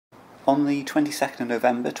On the 22nd of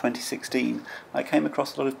November 2016, I came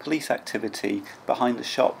across a lot of police activity behind the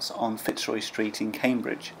shops on Fitzroy Street in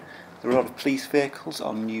Cambridge. There were a lot of police vehicles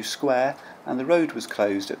on New Square, and the road was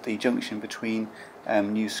closed at the junction between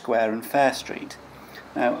New Square and Fair Street.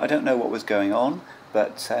 Now, I don't know what was going on,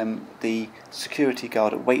 but the security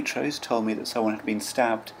guard at Waitrose told me that someone had been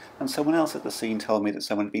stabbed, and someone else at the scene told me that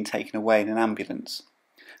someone had been taken away in an ambulance.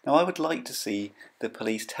 Now, I would like to see the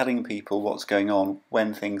police telling people what's going on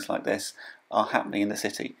when things like this are happening in the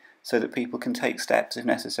city, so that people can take steps, if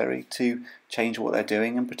necessary, to change what they're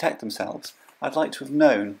doing and protect themselves. I'd like to have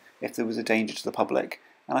known if there was a danger to the public,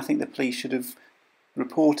 and I think the police should have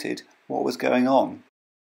reported what was going on.